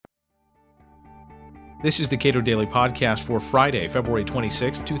This is the Cato Daily Podcast for Friday, February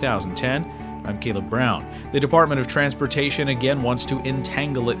 26, 2010. I'm Caleb Brown. The Department of Transportation again wants to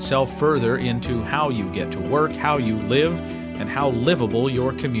entangle itself further into how you get to work, how you live, and how livable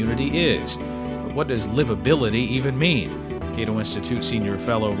your community is. But what does livability even mean? Cato Institute Senior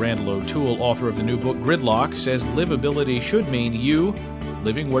Fellow Randall O'Toole, author of the new book Gridlock, says livability should mean you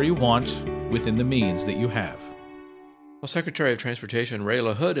living where you want within the means that you have. Well, Secretary of Transportation Ray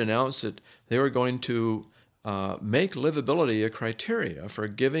LaHood announced that they were going to make livability a criteria for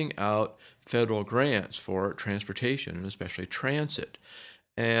giving out federal grants for transportation, and especially transit.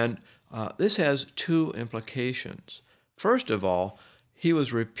 And this has two implications. First of all, he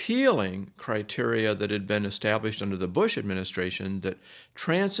was repealing criteria that had been established under the Bush administration that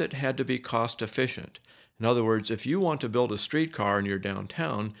transit had to be cost efficient. In other words, if you want to build a streetcar in your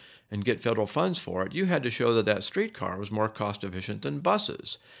downtown and get federal funds for it, you had to show that that streetcar was more cost efficient than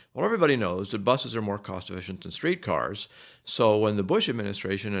buses. Well, everybody knows that buses are more cost efficient than streetcars. So when the Bush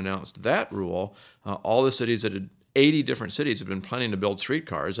administration announced that rule, all the cities that had 80 different cities had been planning to build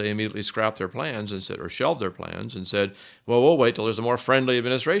streetcars, they immediately scrapped their plans and said, or shelved their plans and said, well, we'll wait till there's a more friendly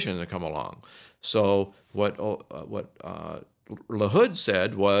administration to come along. So what LaHood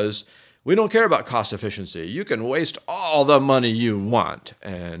said was, we don't care about cost efficiency. You can waste all the money you want,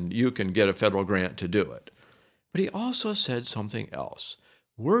 and you can get a federal grant to do it. But he also said something else.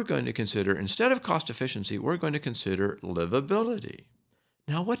 We're going to consider, instead of cost efficiency, we're going to consider livability.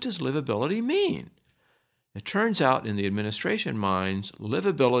 Now, what does livability mean? It turns out in the administration minds,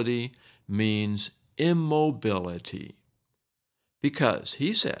 livability means immobility. Because,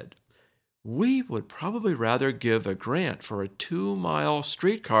 he said, we would probably rather give a grant for a 2-mile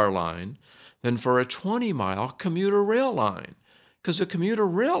streetcar line than for a 20-mile commuter rail line, because the commuter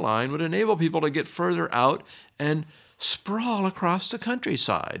rail line would enable people to get further out and sprawl across the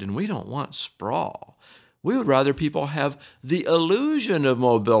countryside, and we don't want sprawl. We would rather people have the illusion of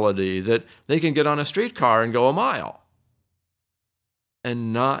mobility, that they can get on a streetcar and go a mile,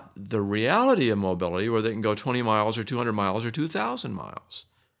 and not the reality of mobility where they can go 20 miles or 200 miles or 2,000 miles.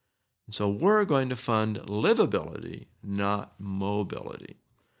 So we're going to fund livability, not mobility.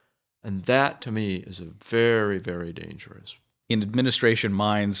 And that, to me, is very, very dangerous. In administration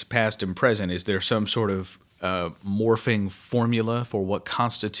minds, past and present, is there some sort of morphing formula for what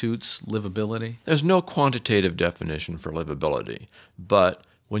constitutes livability? There's no quantitative definition for livability. But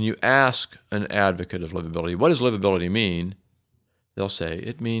when you ask an advocate of livability, what does livability mean? They'll say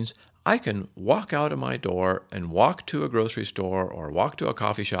it means I can walk out of my door and walk to a grocery store or walk to a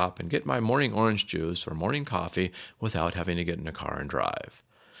coffee shop and get my morning orange juice or morning coffee without having to get in a car and drive.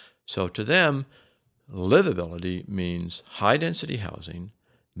 So to them, livability means high-density housing,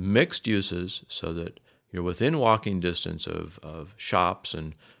 mixed uses so that you're within walking distance of shops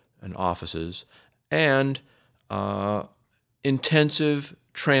and offices, and intensive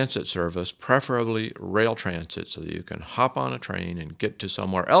transit service, preferably rail transit, so that you can hop on a train and get to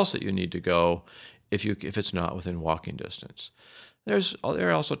somewhere else that you need to go if it's not within walking distance. They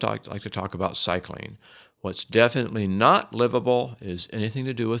also like to talk about cycling. What's definitely not livable is anything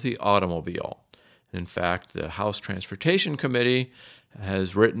to do with the automobile. In fact, the House Transportation Committee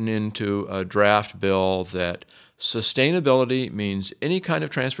has written into a draft bill that sustainability means any kind of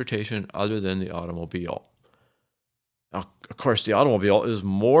transportation other than the automobile. Now, of course, the automobile is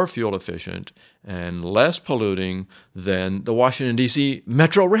more fuel efficient and less polluting than the Washington, D.C.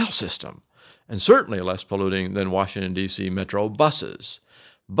 Metro rail system, and certainly less polluting than Washington, D.C. Metro buses.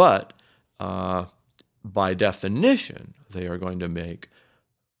 But by definition, they are going to make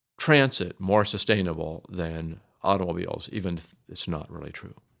transit more sustainable than automobiles, even if it's not really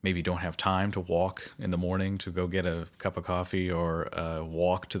true. Maybe don't have time to walk in the morning to go get a cup of coffee or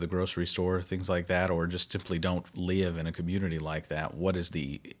walk to the grocery store, things like that, or just simply don't live in a community like that. What is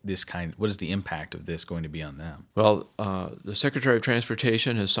the impact of this going to be on them? Well, the Secretary of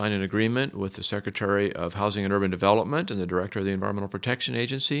Transportation has signed an agreement with the Secretary of Housing and Urban Development and the Director of the Environmental Protection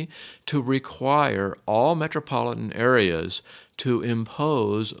Agency to require all metropolitan areas to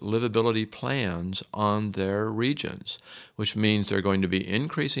impose livability plans on their regions, which means they're going to be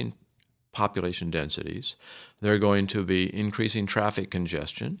increasing population densities. They're going to be increasing traffic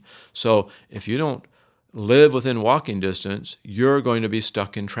congestion. So if you don't live within walking distance, you're going to be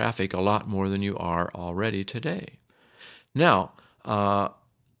stuck in traffic a lot more than you are already today. Now,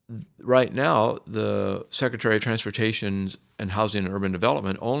 right now, the Secretary of Transportation and Housing and Urban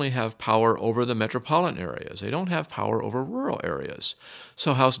Development only have power over the metropolitan areas. They don't have power over rural areas.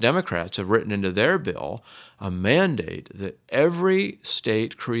 So House Democrats have written into their bill a mandate that every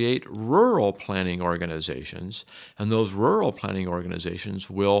state create rural planning organizations, and those rural planning organizations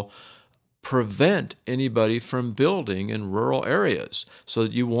will prevent anybody from building in rural areas so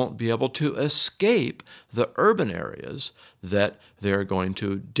that you won't be able to escape the urban areas that they're going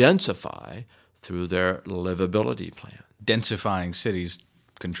to densify through their livability plan. Densifying cities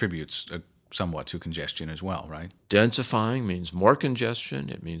contributes somewhat to congestion as well, right? Densifying means more congestion,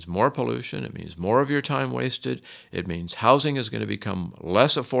 it means more pollution, it means more of your time wasted, it means housing is going to become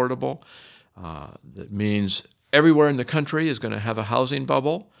less affordable. That means everywhere in the country is going to have a housing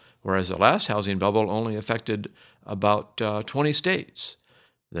bubble, whereas the last housing bubble only affected about 20 states.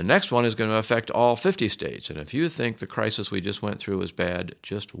 The next one is going to affect all 50 states, and if you think the crisis we just went through is bad,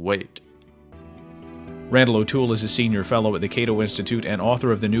 just wait. Randall O'Toole is a senior fellow at the Cato Institute and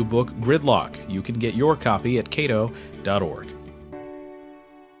author of the new book, Gridlock. You can get your copy at cato.org.